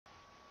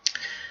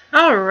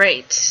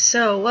Alright,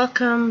 so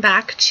welcome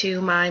back to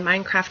my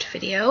Minecraft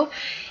video,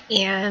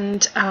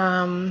 and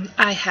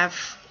I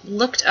have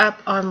looked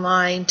up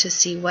online to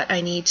see what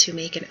I need to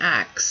make an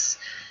axe,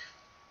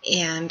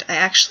 and I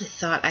actually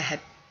thought I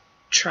had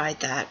tried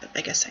that, but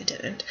I guess I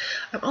didn't.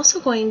 I'm also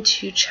going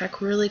to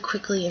check really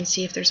quickly and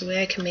see if there's a way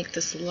I can make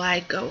this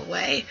lag go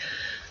away.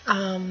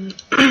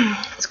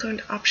 Let's go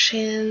into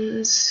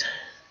options,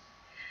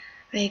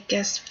 I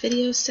guess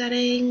video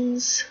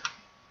settings.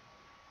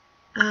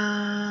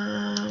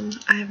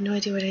 I have no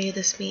idea what any of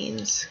this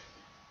means.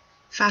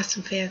 Fast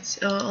and fancy.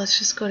 Oh, let's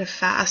just go to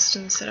fast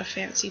instead of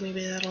fancy.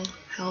 Maybe that'll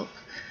help.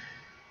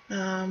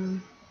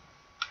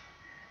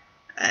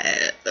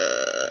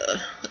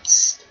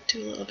 Let's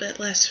do a little bit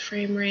less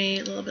frame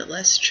rate, a little bit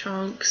less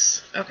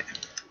chunks. Okay.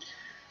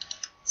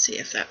 Let's see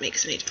if that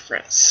makes any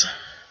difference.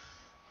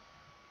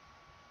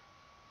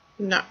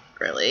 Not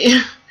really.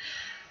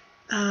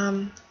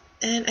 And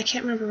I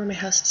can't remember where my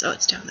house is. Oh,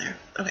 it's down there.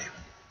 Okay.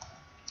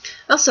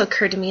 It also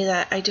occurred to me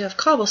that I do have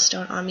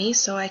cobblestone on me,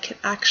 so I could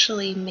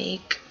actually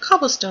make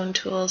cobblestone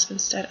tools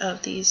instead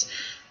of these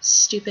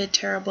stupid,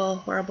 terrible,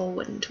 horrible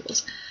wooden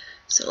tools.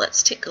 So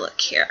let's take a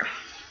look here.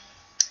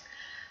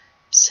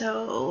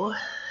 So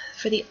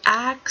for the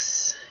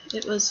axe,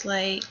 it was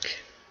like,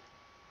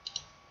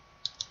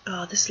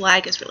 oh, this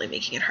lag is really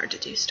making it hard to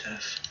do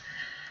stuff.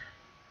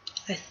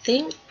 I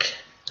think,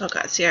 oh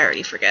god, see, I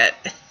already forget.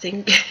 I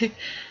think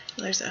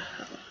there's a,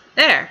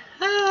 there,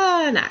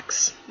 an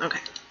axe. Okay.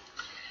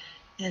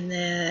 And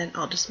then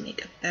I'll just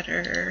make a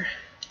better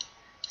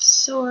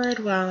sword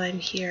while I'm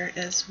here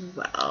as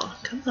well.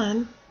 Come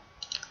on.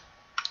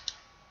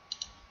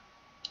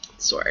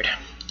 Sword.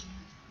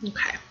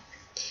 Okay.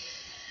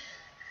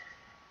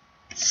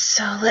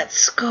 So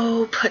let's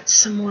go put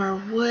some more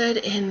wood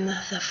in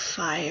the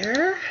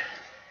fire.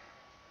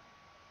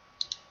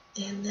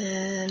 And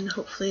then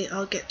hopefully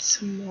I'll get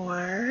some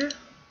more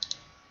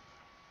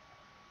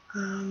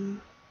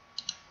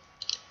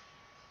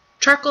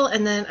charcoal,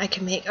 and then I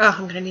can make, oh,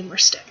 I'm going to need more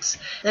sticks.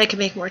 Then I can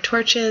make more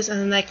torches,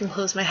 and then I can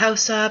close my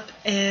house up.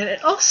 And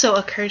it also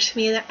occurred to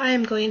me that I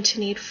am going to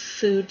need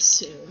food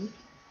soon.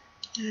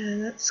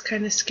 And that's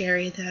kind of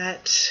scary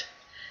that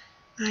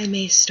I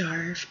may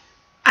starve.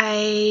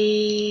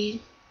 I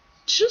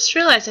just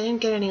realized I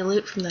didn't get any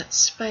loot from that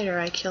spider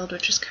I killed,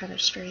 which is kind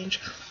of strange.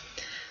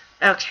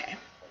 Okay.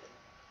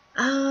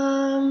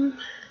 I'll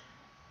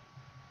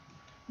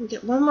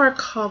get one more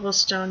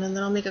cobblestone, and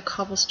then I'll make a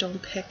cobblestone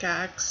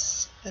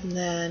pickaxe, and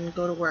then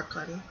go to work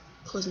on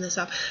closing this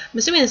up. I'm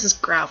assuming this is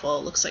gravel.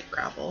 It looks like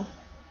gravel.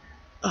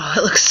 Oh,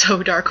 it looks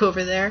so dark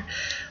over there.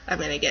 I'm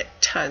gonna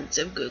get tons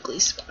of googly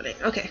spawning.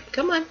 Okay,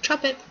 come on,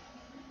 chop it.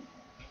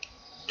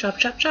 Chop,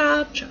 chop,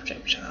 chop, chop,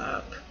 chop,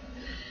 chop.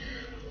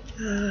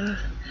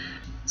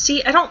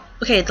 See,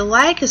 okay, the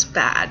lag is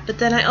bad, but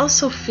then I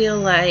also feel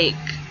like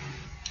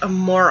a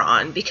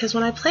moron, because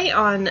when I play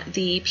on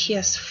the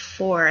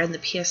PS4 and the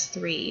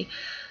PS3,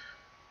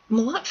 I'm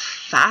a lot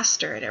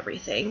faster at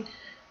everything.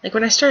 Like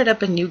when I started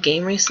up a new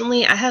game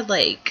recently, I had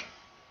like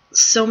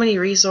so many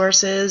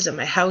resources and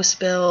my house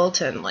built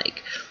and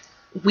like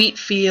wheat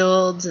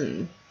fields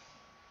and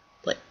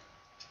like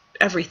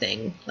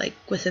everything like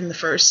within the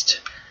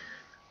first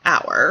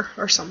hour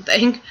or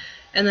something.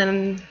 And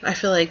then I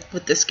feel like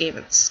with this game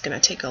it's gonna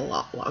take a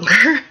lot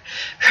longer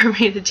for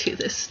me to do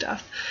this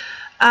stuff.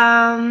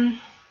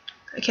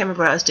 I can't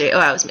remember what I was doing. Oh,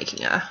 I was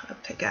making a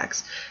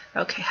pickaxe.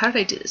 Okay, how did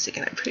I do this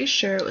again? I'm pretty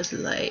sure it was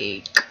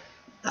like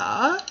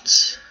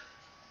that.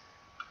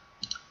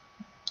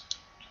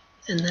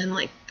 And then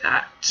like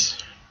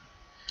that.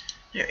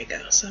 There we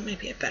go. So that might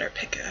be a better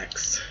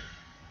pickaxe.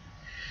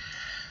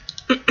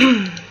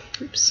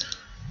 Oops.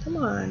 Come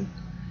on.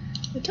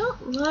 I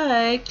don't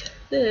like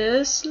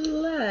this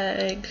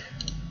leg.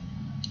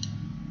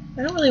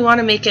 I don't really want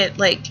to make it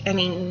like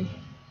any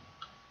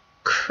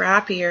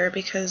crappier,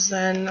 because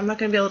then I'm not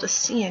going to be able to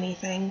see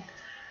anything.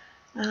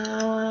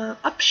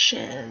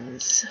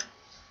 Options.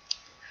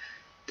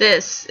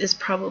 This is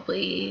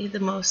probably the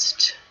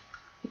most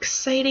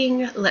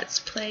exciting Let's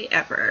Play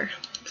ever.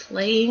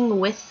 Playing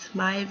with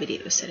my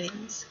video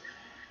settings.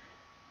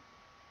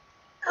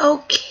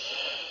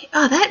 Okay.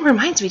 Oh, that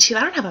reminds me too,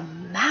 I don't have a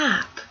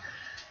map.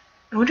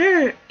 I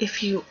wonder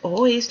if you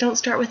always don't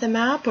start with a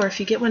map, or if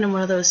you get one in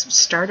one of those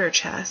starter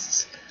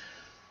chests.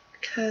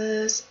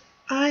 Because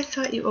I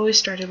thought you always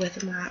started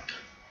with a map.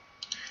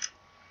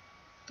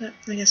 But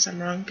I guess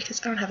I'm wrong, because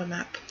I don't have a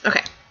map.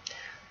 Okay,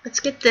 let's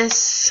get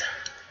this.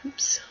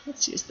 Oops,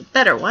 let's use the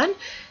better one.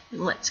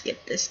 And let's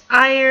get this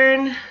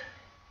iron,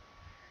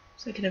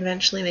 so I can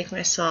eventually make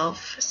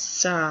myself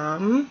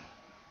some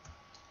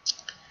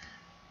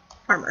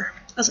armor.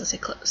 I was going to say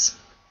clothes.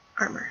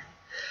 Armor.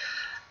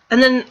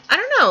 And then, I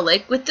don't know,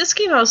 like with this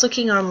game I was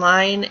looking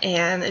online,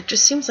 and it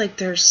just seems like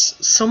there's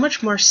so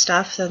much more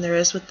stuff than there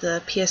is with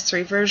the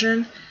PS3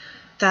 version,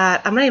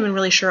 that I'm not even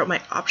really sure what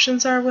my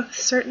options are with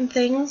certain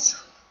things.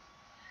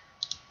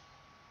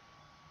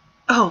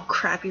 Oh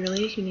crap, you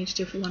need to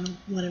do one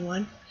and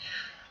one.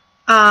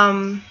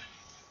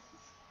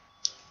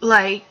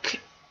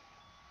 Like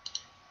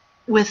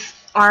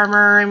with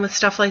armor and with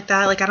stuff like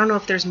that. Like I don't know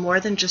if there's more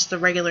than just the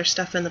regular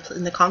stuff in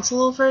the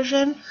console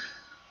version,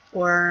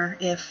 or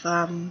if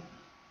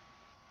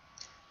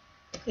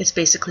it's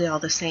basically all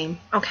the same.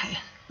 Okay,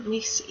 let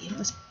me see.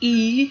 Let's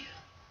E.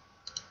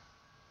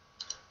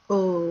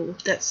 Oh,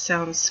 that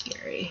sounds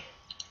scary.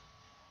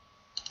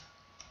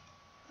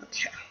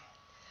 Okay.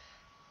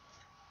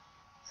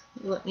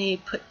 Let me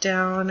put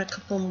down a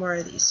couple more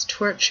of these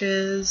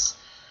torches,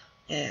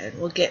 and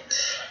we'll get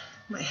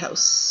my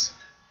house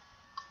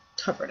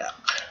covered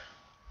up.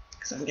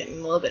 Because I'm getting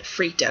a little bit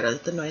freaked out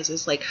of the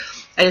noises. Like,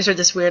 I just heard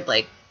this weird,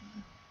 like,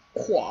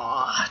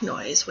 quah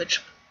noise,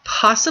 which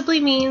possibly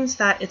means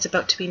that it's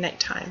about to be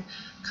nighttime.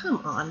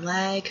 Come on,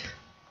 lag.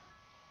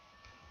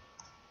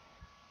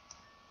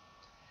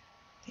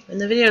 When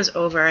the video is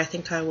over, I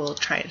think I will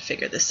try and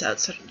figure this out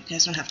so you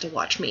guys don't have to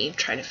watch me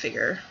trying to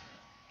figure...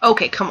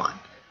 Okay, come on.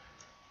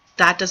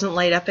 That doesn't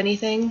light up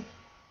anything?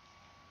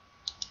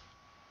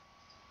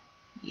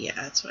 Yeah,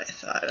 that's what I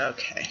thought.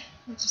 Okay,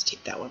 let's just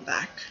take that one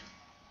back.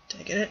 Did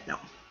I get it? No.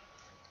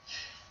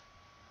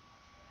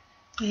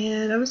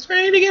 And I was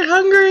trying to get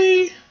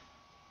hungry.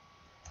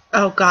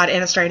 Oh god,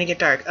 and it's starting to get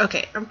dark.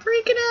 Okay, I'm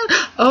freaking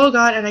out. Oh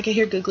god, and I can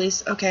hear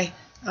googlies. Okay.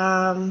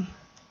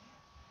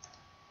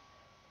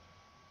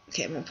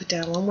 Okay, I'm gonna put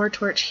down one more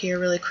torch here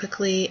really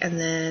quickly, and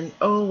then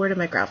oh, where did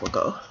my gravel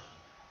go?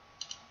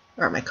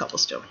 Or my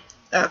cobblestone.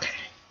 Okay.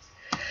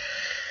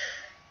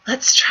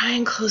 Let's try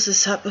and close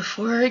this up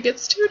before it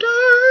gets too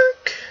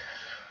dark.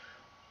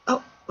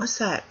 Oh, what's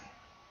that?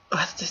 Oh,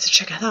 that's a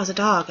chicken. I thought it was a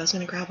dog. I was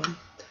gonna grab him.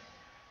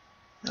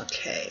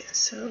 Okay,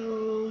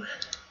 so...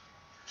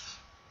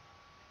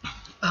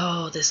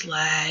 Oh, this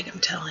lag, I'm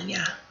telling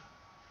ya.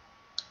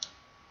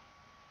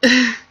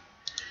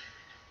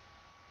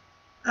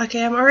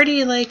 Okay, I'm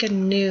already like a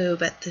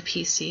noob at the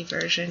PC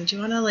version. Do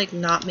you want to like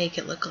not make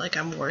it look like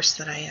I'm worse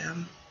than I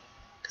am?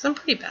 Because I'm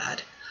pretty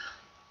bad.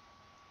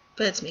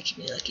 But it's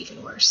making me look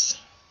even worse.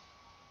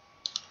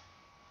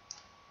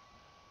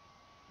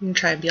 I'm going to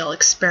try and be all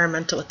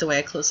experimental with the way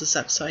I close this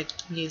up so I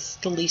can use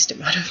the least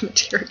amount of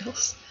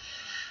materials.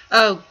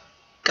 Oh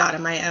god,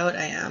 am I out?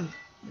 I am.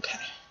 Okay.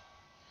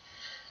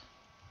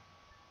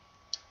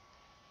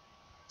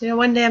 You know,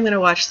 one day I'm going to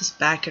watch this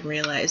back and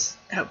realize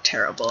how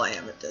terrible I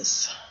am at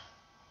this.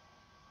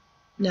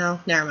 No,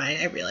 never mind.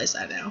 I realize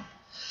that now.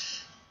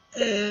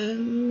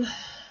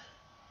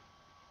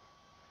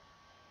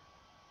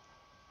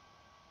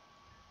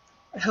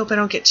 I hope I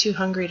don't get too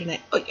hungry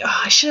tonight. Oh,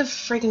 I should have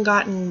freaking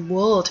gotten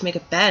wool to make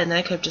a bed, and then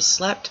I could have just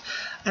slept.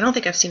 I don't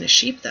think I've seen a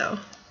sheep, though.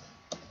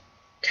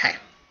 Okay.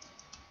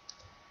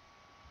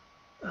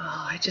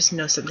 Oh, I just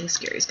know something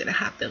scary is going to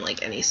happen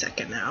like any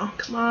second now.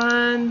 Come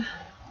on.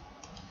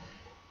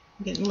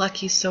 I'm getting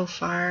lucky so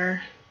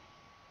far.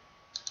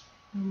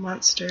 No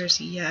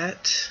monsters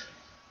yet.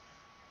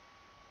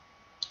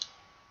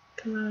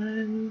 Come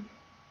on.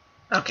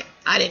 Okay,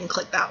 I didn't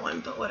click that one,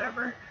 but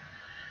whatever.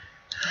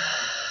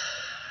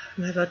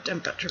 I'm about to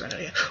run out of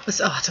here.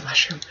 What's, oh, it's a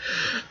mushroom.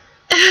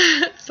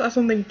 I saw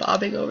something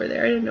bobbing over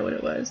there. I didn't know what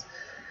it was.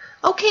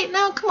 Okay,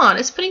 now come on.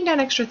 It's putting down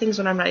extra things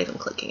when I'm not even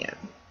clicking it.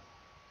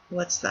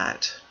 What's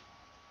that?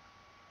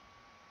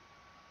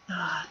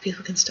 Ah,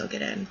 people can still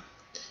get in.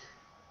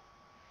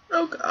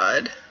 Oh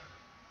god.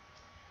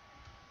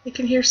 I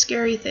can hear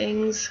scary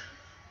things.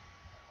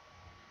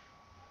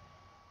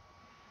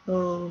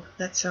 Oh,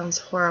 that sounds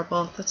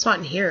horrible. That's not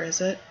in here,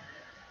 is it?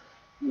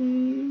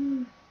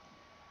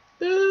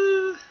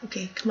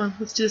 Okay, come on,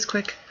 let's do this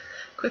quick.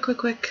 Quick.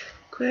 Because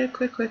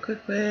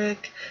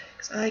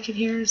I can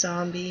hear a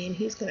zombie and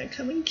he's gonna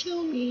come and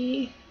kill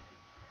me.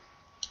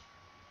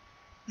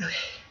 Okay.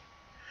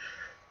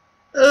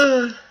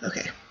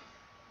 Okay.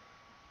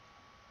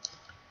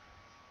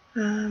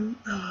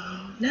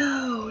 Oh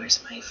no,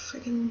 where's my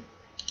friggin'...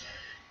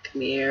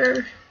 Come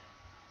here.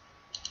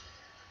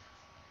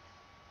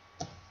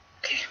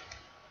 Okay.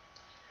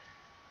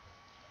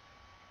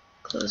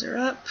 Close her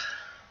up.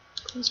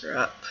 Close her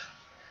up.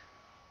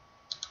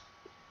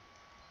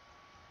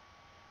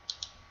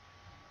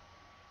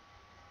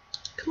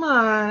 Come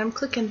on, I'm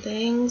clicking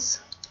things.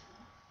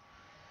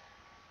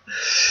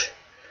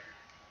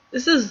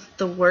 This is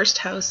the worst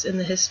house in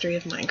the history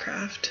of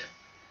Minecraft.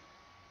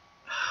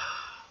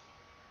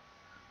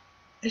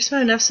 I just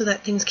want enough so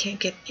that things can't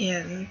get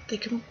in. They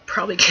can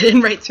probably get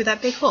in right through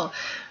that big hole.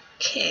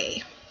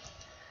 Okay.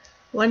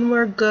 One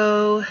more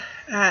go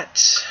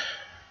at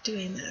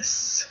doing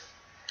this.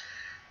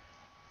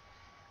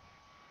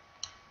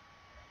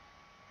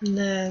 And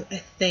then I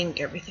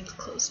think everything's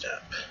closed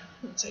up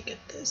once I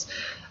get this.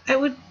 I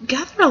would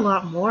gather a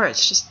lot more.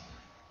 It's just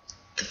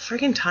the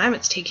friggin' time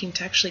it's taking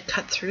to actually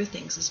cut through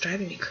things is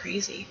driving me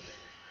crazy.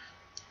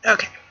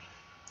 Okay.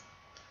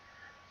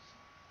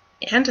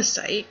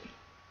 Andesite.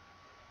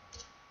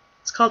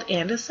 It's called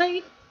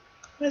andesite?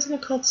 Why isn't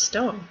it called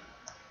stone?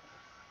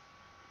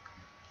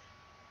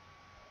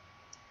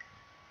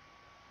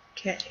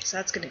 Okay, so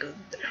that's gonna go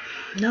there.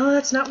 No,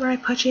 that's not where I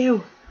put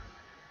you.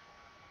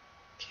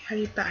 Okay, how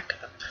do you back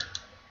up?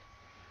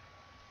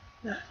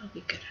 That'll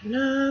be good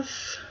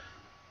enough.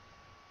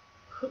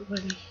 Put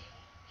one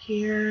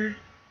here.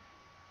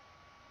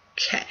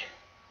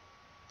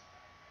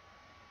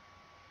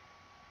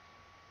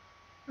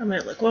 I'm going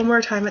to look one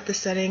more time at the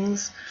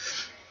settings.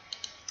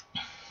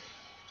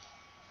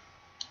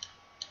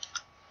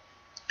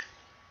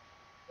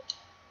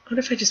 What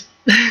if I just...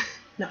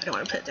 No, I don't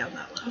want to put it down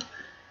that low.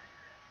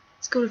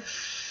 Let's go to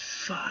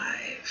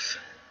 5.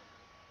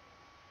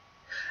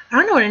 I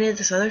don't know what any of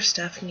this other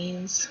stuff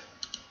means.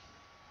 I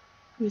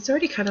mean, it's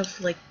already kind of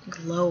like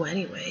low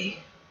anyway.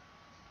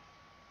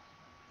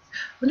 I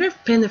wonder if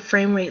putting the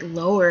frame rate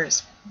lower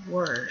is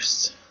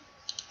worse.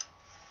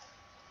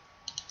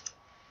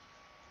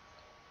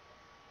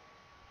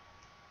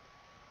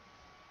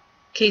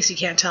 In case you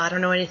can't tell, I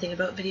don't know anything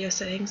about video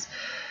settings.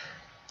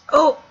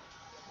 Oh!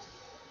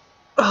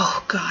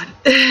 Oh god.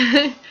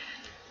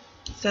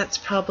 That's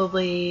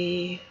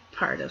probably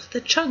part of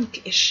the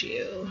chunk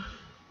issue.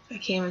 I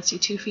can't even see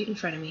 2 feet in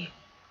front of me.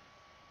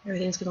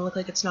 Everything's going to look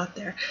like it's not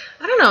there.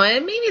 I don't know,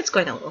 maybe it's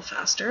going a little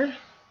faster.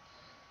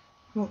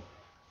 Well,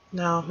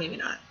 no, maybe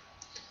not.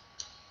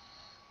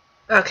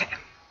 Okay.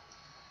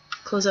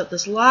 Close out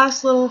this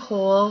last little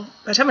hole.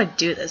 By the time I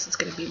do this, it's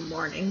going to be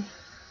morning.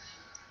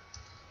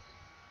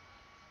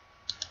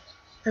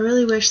 I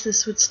really wish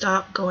this would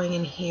stop going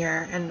in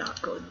here and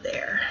not go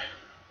there.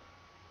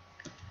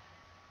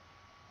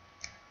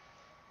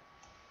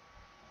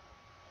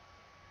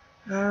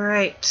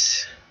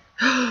 Alright.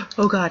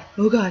 Oh god,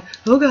 oh god,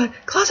 oh god,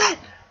 close it!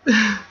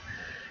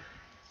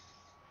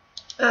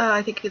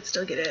 I think I could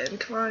still get in.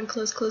 Come on,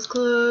 close, close,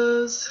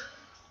 close.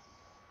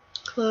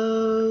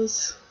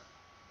 Close.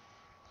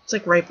 It's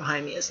like right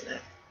behind me, isn't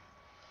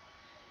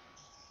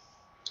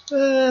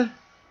it?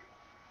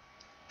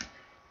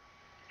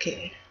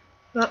 Okay.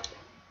 Oh.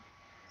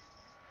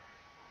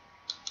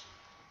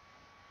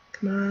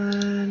 Come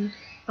on.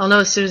 I'll know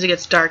as soon as it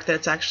gets dark that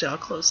it's actually all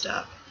closed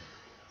up.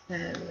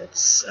 And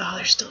it's... Oh,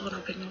 there's still an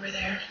opening over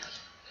there.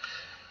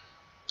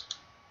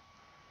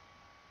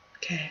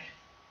 Okay.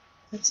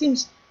 That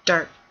seems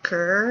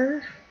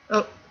darker.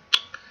 Oh.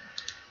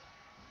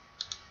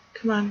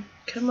 Come on.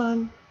 Come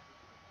on.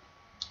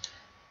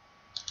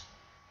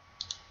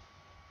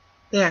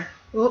 There.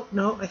 Oh,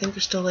 no. I think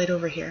there's still light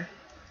over here.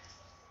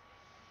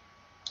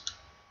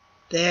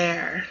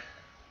 There.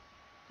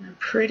 I'm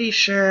pretty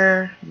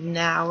sure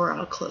now we're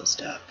all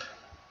closed up.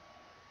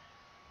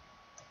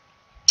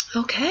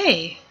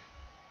 Okay.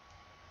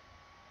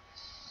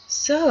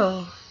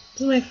 So,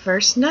 this is my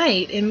first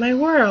night in my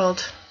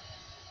world.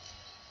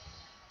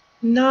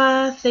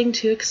 Nothing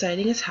too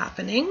exciting is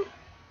happening.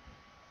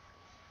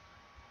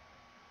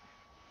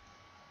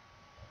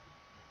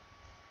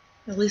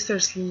 At least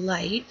there's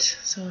light,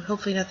 so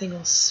hopefully nothing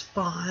will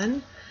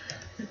spawn.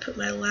 I put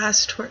my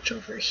last torch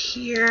over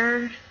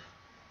here.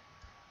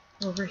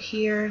 Over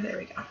here. There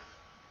we go.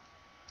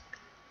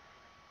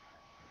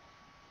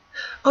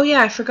 Oh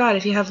yeah, I forgot,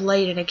 if you have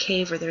light in a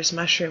cave where there's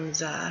mushrooms,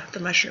 the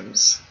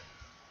mushrooms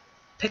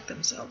pick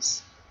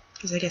themselves.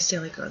 Because I guess they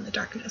only grow in the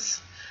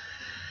darkness.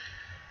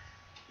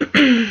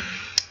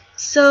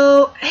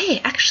 So, hey,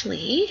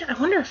 actually, I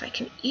wonder if I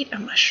can eat a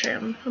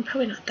mushroom. I'm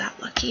probably not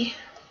that lucky.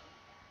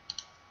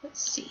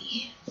 Let's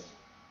see.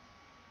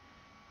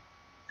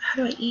 How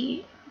do I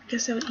eat? I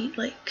guess I would eat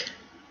like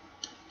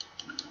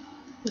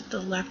with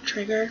the left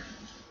trigger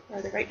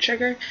or the right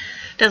trigger.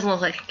 Doesn't look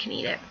like I can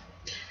eat it.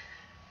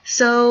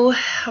 So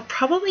I'll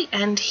probably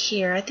end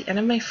here at the end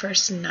of my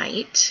first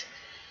night,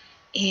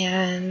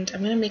 and I'm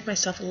going to make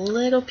myself a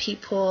little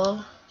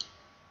peephole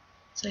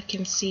so I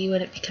can see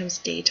when it becomes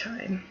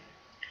daytime.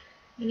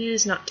 And it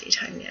is not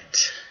daytime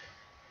yet.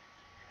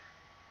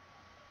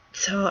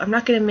 So I'm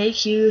not going to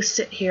make you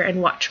sit here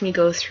and watch me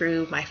go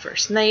through my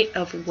first night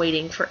of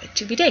waiting for it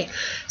to be day.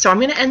 So I'm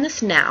going to end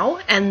this now,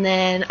 and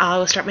then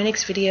I'll start my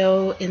next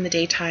video in the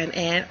daytime,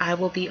 and I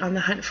will be on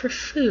the hunt for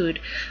food.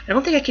 I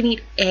don't think I can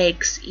eat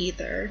eggs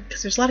either,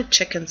 because there's a lot of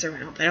chickens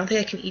around, but I don't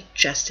think I can eat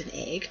just an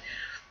egg.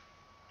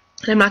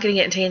 And I'm not going to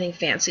get into anything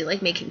fancy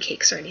like making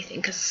cakes or anything,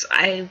 because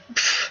I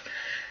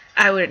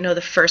wouldn't know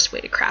the first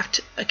way to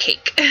craft a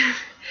cake.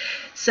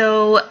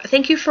 So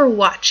thank you for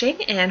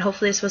watching, and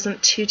hopefully this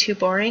wasn't too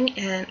boring,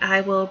 and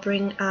I will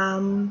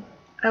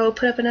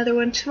put up another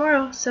one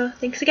tomorrow. So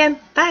thanks again.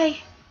 Bye.